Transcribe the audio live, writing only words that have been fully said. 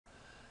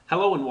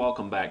Hello and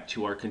welcome back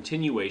to our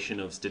continuation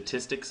of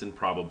statistics and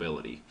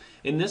probability.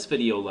 In this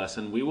video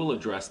lesson, we will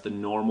address the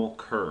normal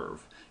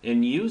curve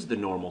and use the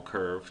normal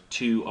curve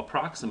to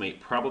approximate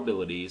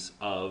probabilities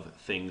of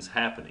things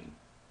happening.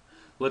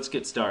 Let's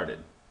get started.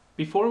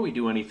 Before we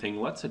do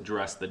anything, let's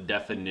address the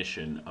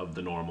definition of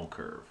the normal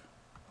curve.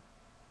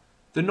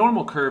 The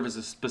normal curve is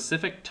a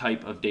specific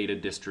type of data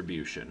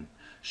distribution.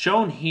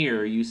 Shown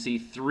here, you see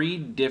three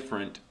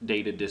different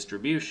data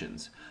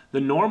distributions.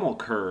 The normal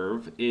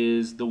curve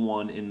is the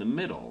one in the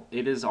middle.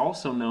 It is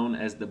also known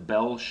as the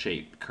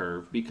bell-shaped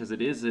curve because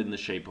it is in the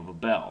shape of a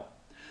bell.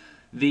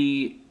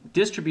 The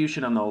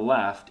distribution on the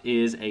left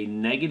is a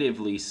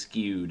negatively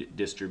skewed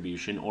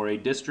distribution, or a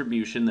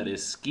distribution that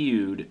is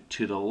skewed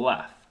to the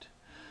left.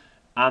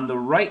 On the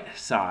right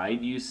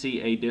side, you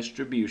see a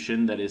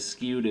distribution that is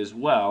skewed as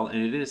well,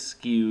 and it is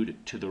skewed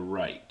to the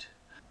right.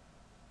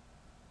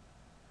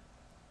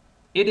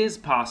 It is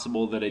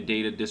possible that a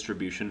data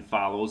distribution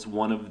follows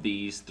one of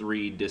these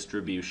three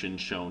distributions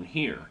shown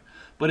here,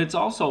 but it's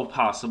also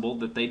possible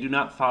that they do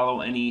not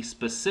follow any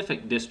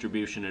specific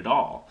distribution at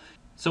all.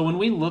 So when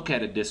we look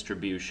at a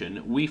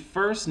distribution, we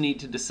first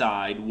need to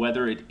decide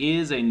whether it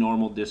is a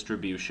normal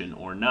distribution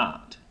or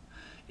not.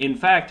 In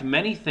fact,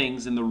 many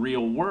things in the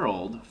real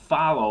world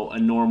follow a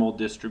normal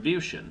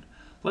distribution.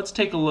 Let's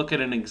take a look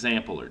at an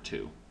example or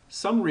two.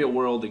 Some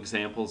real-world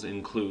examples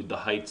include the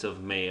heights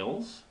of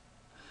males,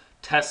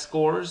 test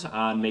scores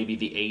on maybe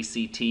the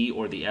ACT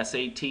or the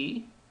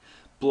SAT,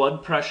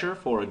 blood pressure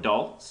for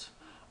adults,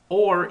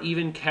 or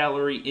even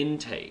calorie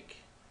intake.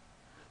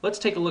 Let's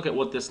take a look at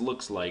what this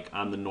looks like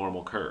on the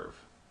normal curve.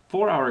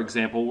 For our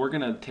example, we're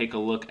going to take a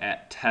look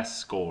at test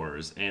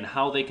scores and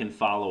how they can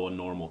follow a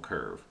normal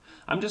curve.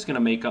 I'm just going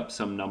to make up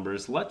some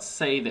numbers. Let's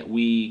say that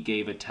we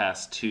gave a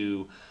test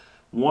to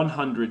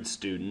 100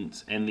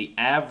 students and the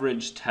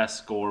average test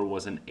score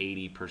was an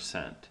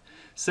 80%.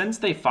 Since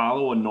they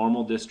follow a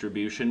normal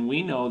distribution,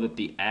 we know that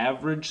the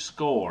average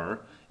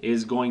score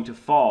is going to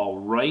fall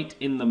right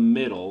in the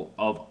middle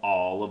of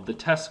all of the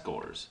test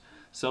scores.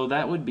 So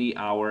that would be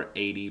our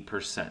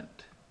 80%.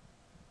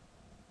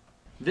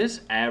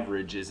 This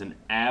average is an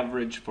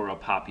average for a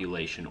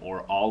population,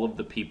 or all of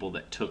the people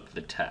that took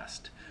the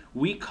test.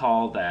 We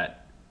call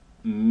that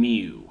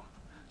mu.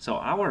 So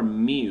our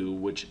mu,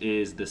 which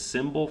is the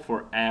symbol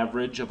for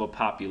average of a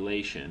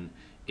population,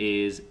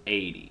 is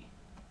 80.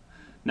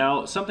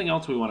 Now, something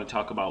else we want to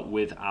talk about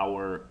with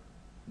our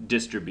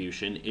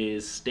distribution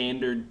is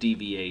standard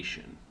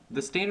deviation.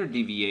 The standard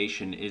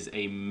deviation is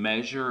a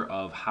measure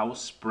of how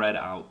spread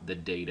out the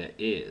data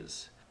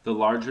is. The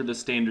larger the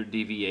standard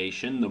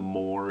deviation, the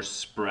more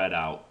spread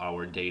out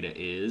our data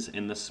is,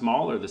 and the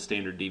smaller the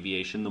standard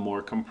deviation, the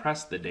more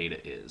compressed the data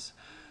is.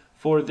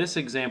 For this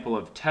example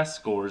of test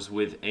scores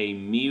with a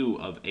mu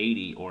of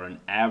 80, or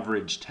an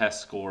average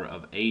test score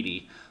of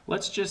 80,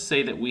 let's just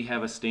say that we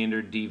have a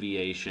standard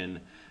deviation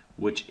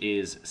which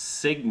is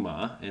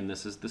sigma, and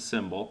this is the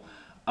symbol,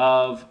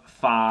 of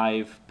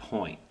 5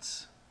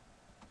 points.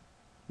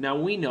 Now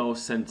we know,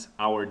 since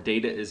our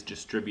data is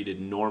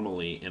distributed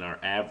normally and our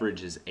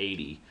average is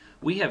 80,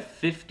 we have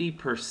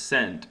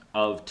 50%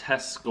 of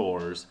test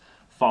scores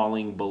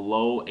falling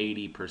below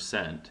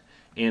 80%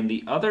 and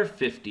the other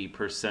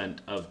 50%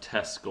 of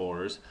test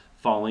scores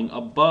falling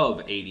above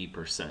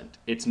 80%.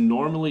 It's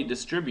normally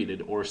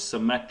distributed, or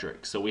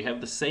symmetric, so we have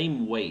the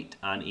same weight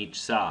on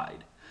each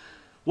side.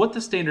 What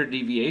the standard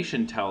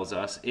deviation tells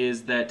us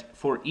is that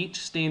for each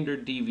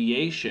standard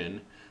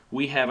deviation,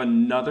 we have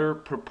another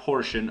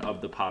proportion of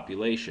the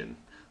population.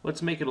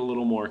 Let's make it a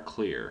little more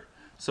clear.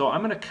 So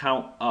I'm going to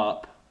count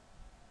up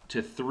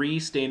to 3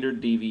 standard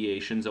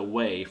deviations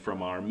away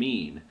from our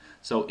mean.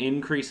 So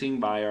increasing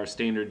by our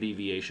standard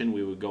deviation,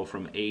 we would go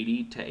from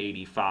 80 to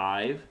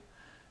 85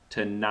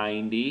 to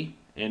 90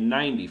 and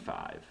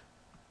 95.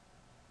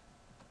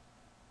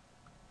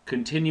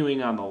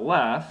 Continuing on the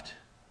left,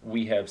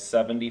 we have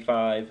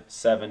 75,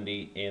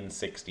 70, and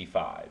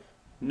 65.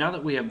 Now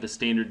that we have the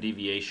standard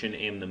deviation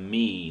and the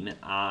mean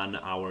on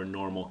our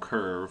normal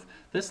curve,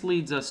 this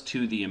leads us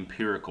to the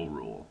empirical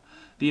rule.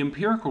 The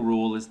empirical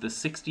rule is the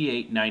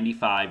 68,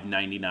 95,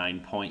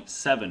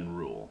 99.7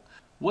 rule.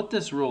 What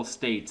this rule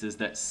states is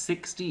that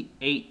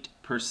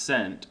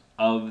 68%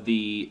 of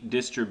the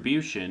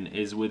distribution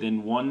is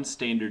within 1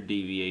 standard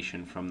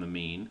deviation from the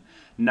mean,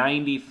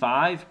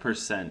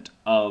 95%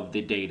 of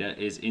the data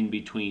is in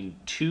between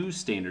 2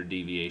 standard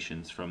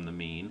deviations from the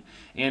mean,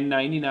 and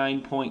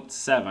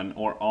 99.7,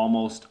 or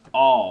almost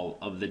all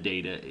of the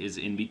data, is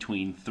in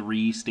between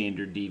 3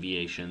 standard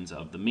deviations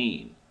of the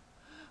mean.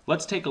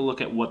 Let's take a look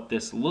at what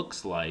this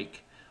looks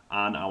like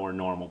on our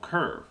normal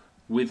curve.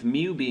 With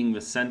mu being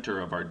the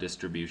center of our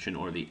distribution,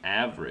 or the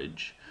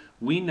average,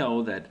 we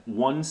know that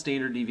 1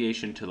 standard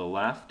deviation to the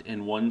left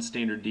and 1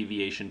 standard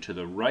deviation to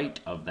the right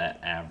of that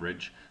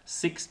average,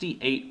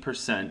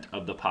 68%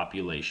 of the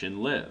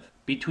population live.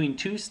 Between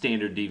 2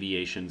 standard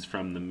deviations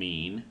from the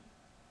mean,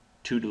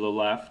 2 to the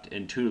left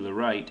and 2 to the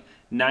right,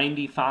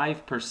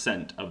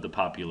 95% of the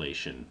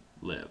population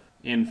live.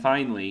 And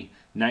finally,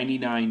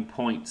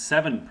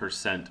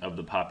 99.7% of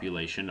the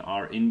population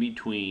are in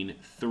between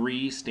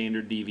 3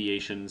 standard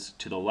deviations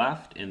to the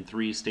left and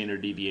 3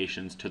 standard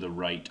deviations to the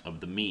right of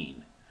the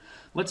mean.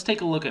 Let's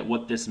take a look at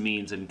what this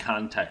means in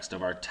context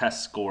of our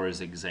test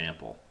scores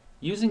example.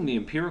 Using the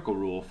empirical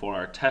rule for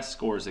our test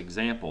scores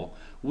example,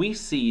 we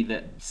see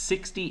that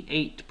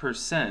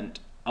 68%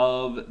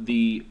 of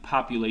the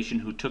population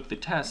who took the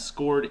test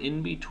scored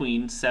in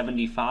between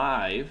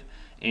 75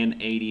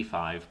 and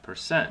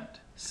 85%.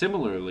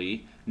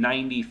 Similarly,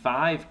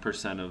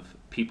 95% of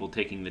people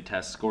taking the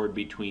test scored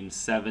between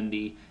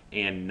 70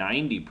 and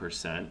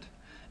 90%,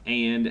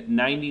 and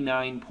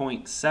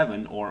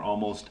 99.7, or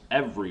almost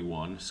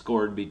everyone,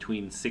 scored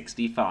between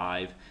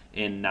 65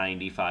 and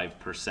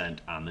 95%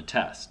 on the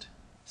test.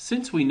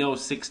 Since we know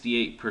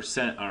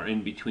 68% are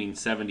in between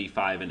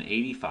 75 and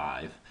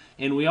 85,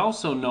 and we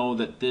also know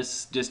that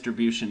this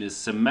distribution is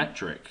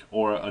symmetric,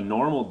 or a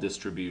normal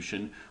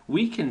distribution,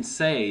 we can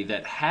say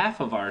that half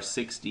of our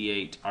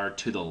 68 are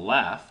to the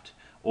left,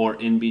 or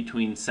in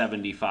between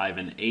 75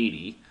 and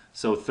 80,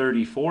 so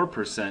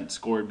 34%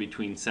 scored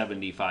between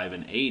 75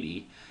 and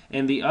 80,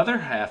 and the other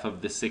half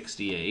of the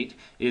 68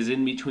 is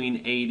in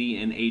between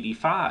 80 and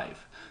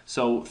 85.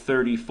 So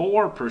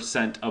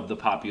 34% of the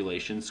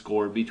population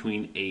scored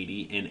between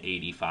 80 and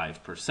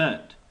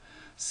 85%.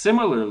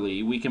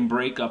 Similarly, we can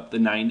break up the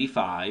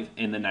 95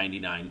 and the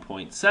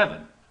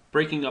 99.7.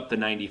 Breaking up the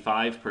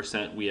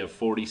 95%, we have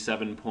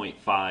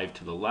 47.5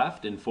 to the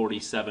left and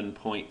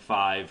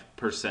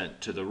 47.5%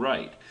 to the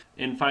right.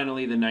 And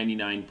finally, the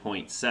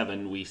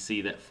 99.7, we see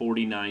that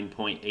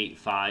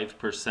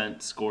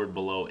 49.85% scored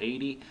below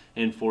 80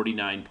 and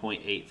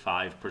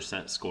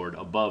 49.85% scored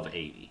above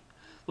 80.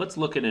 Let's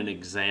look at an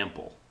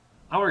example.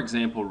 Our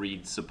example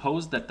reads,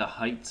 suppose that the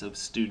heights of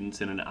students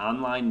in an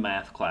online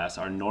math class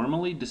are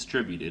normally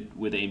distributed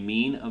with a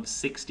mean of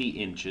 60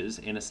 inches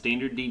and a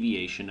standard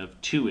deviation of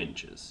 2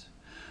 inches.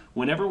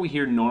 Whenever we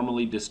hear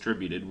normally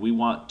distributed, we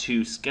want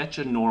to sketch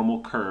a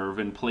normal curve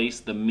and place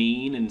the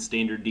mean and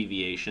standard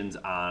deviations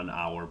on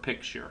our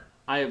picture.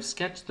 I have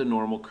sketched the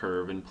normal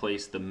curve and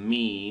placed the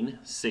mean,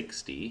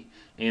 60,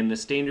 and the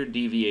standard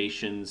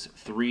deviations,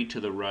 3 to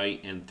the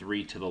right and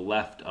 3 to the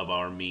left of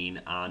our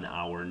mean on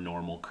our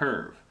normal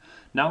curve.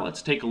 Now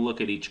let's take a look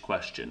at each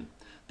question.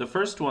 The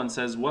first one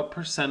says, what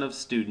percent of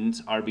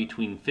students are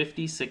between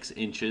 56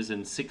 inches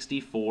and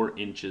 64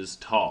 inches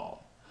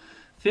tall?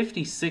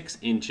 56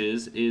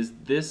 inches is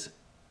this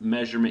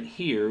measurement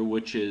here,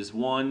 which is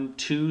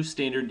 2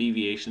 standard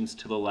deviations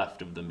to the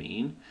left of the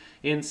mean,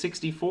 and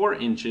 64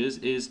 inches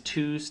is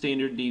 2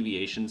 standard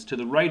deviations to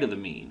the right of the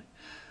mean.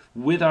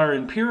 With our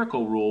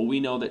empirical rule, we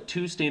know that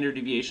 2 standard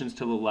deviations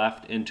to the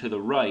left and to the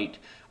right,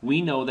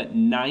 we know that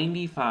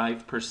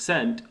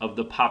 95% of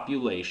the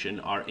population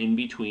are in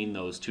between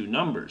those two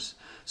numbers.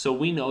 So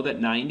we know that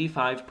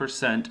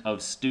 95%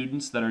 of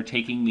students that are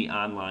taking the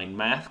online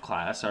math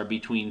class are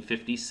between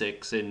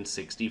 56 and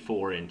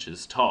 64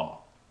 inches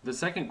tall. The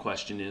second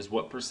question is,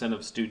 what percent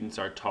of students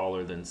are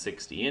taller than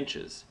 60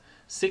 inches?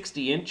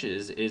 60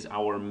 inches is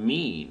our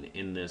mean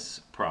in this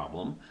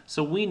problem,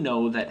 so we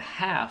know that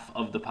half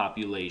of the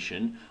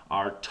population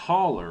are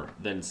taller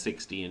than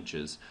 60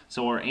 inches,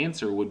 so our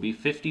answer would be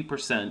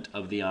 50%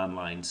 of the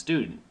online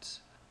students.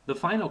 The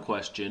final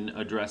question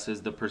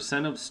addresses the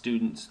percent of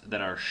students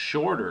that are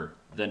shorter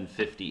than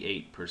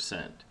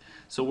 58%.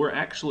 So we're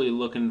actually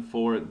looking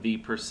for the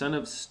percent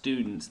of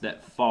students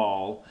that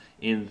fall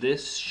in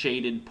this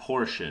shaded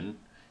portion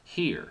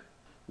here.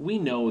 We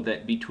know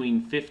that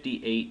between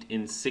 58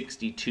 and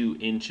 62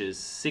 inches,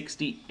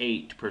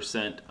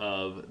 68%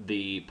 of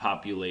the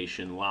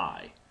population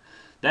lie.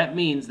 That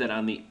means that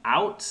on the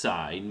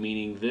outside,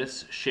 meaning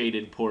this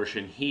shaded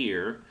portion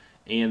here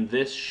and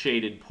this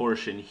shaded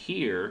portion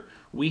here,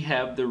 we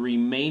have the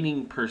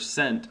remaining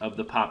percent of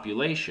the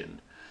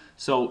population.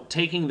 So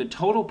taking the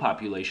total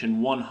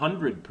population,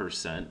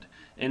 100%,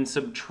 and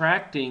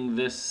subtracting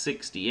this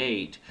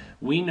 68,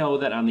 we know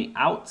that on the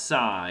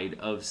outside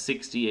of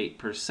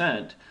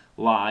 68%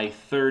 lie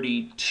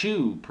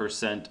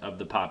 32% of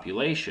the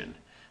population.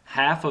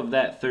 Half of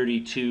that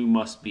 32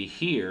 must be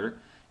here,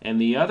 and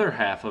the other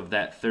half of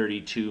that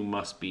 32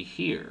 must be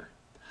here.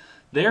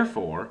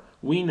 Therefore,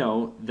 we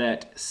know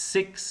that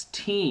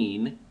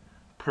 16%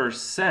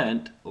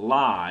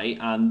 lie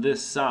on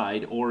this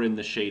side or in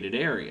the shaded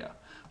area.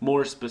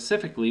 More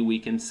specifically, we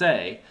can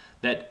say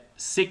that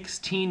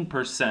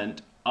 16%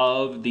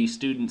 of the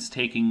students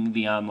taking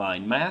the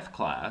online math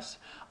class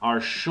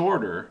are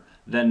shorter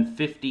than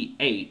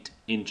 58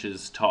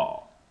 inches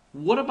tall.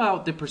 What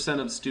about the percent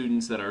of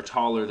students that are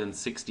taller than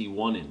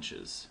 61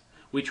 inches?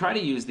 We try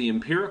to use the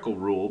empirical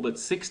rule, but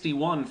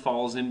 61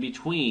 falls in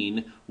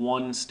between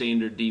 1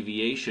 standard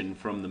deviation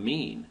from the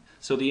mean.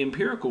 So the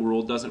empirical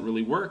rule doesn't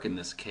really work in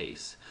this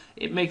case.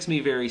 It makes me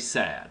very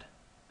sad.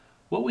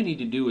 What we need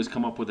to do is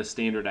come up with a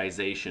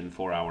standardization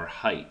for our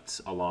heights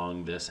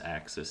along this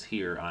axis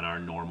here on our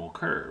normal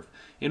curve.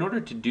 In order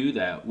to do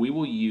that, we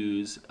will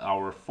use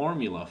our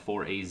formula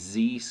for a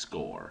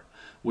z-score,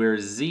 where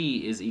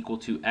z is equal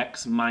to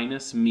x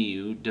minus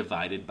mu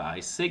divided by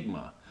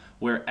sigma.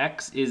 where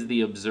x is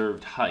the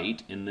observed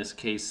height, in this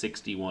case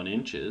 61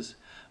 inches,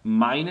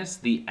 minus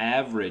the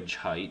average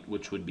height,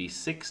 which would be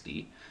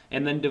 60,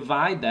 and then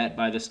divide that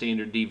by the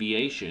standard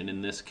deviation,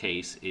 in this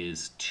case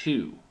is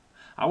 2.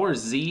 Our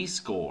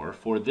z-score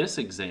for this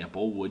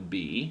example would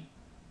be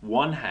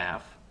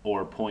 1/2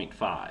 or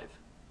 0.5,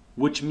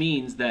 which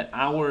means that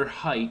our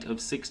height of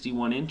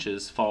 61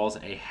 inches falls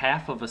a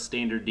half of a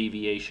standard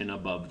deviation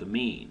above the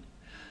mean.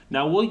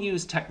 Now we'll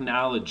use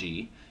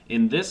technology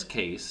in this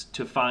case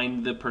to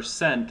find the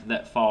percent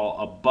that fall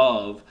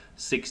above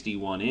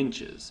 61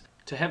 inches.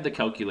 To have the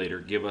calculator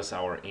give us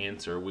our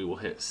answer, we will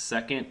hit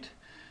second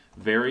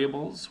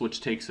variables, which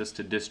takes us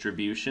to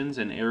distributions,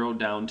 and arrow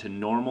down to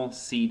normal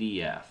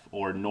CDF,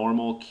 or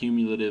normal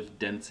cumulative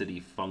density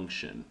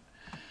function.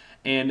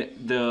 And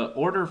the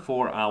order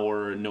for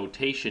our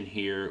notation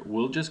here,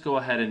 we'll just go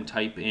ahead and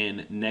type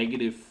in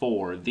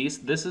 -4.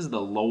 This is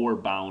the lower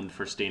bound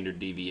for standard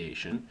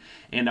deviation,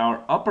 and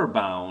our upper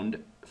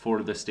bound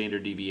for the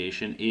standard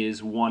deviation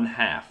is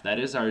 1/2. That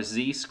is our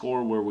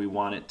z-score where we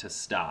want it to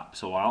stop.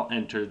 So I'll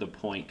enter the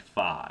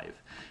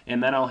 0.5,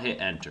 and then I'll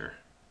hit enter.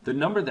 The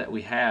number that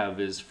we have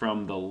is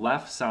from the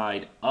left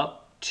side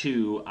up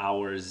to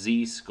our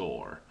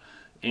z-score.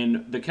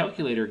 And the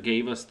calculator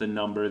gave us the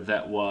number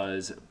that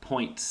was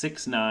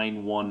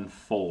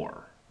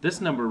 0.6914. This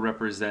number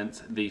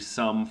represents the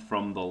sum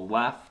from the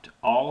left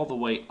all the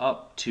way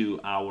up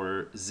to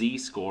our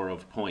z-score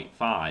of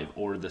 0.5,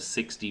 or the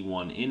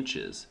 61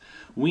 inches.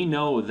 We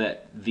know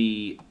that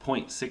the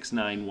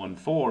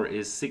 0.6914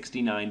 is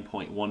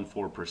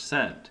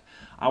 69.14%.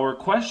 Our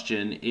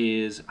question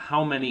is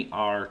how many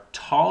are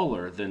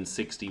taller than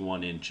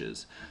 61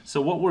 inches?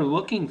 So what we're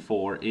looking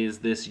for is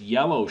this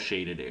yellow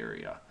shaded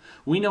area.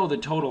 We know the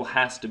total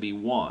has to be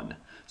 1.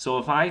 So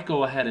if I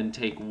go ahead and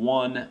take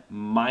 1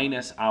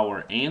 minus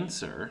our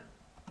answer,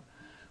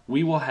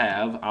 we will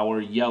have our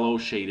yellow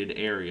shaded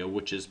area,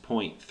 which is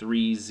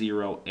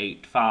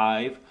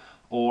 0.3085,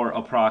 or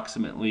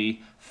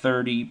approximately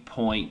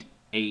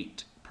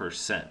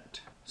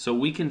 30.8%. So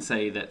we can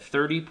say that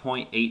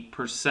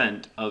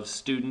 30.8% of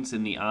students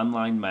in the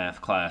online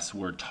math class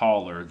were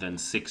taller than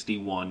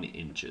 61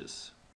 inches.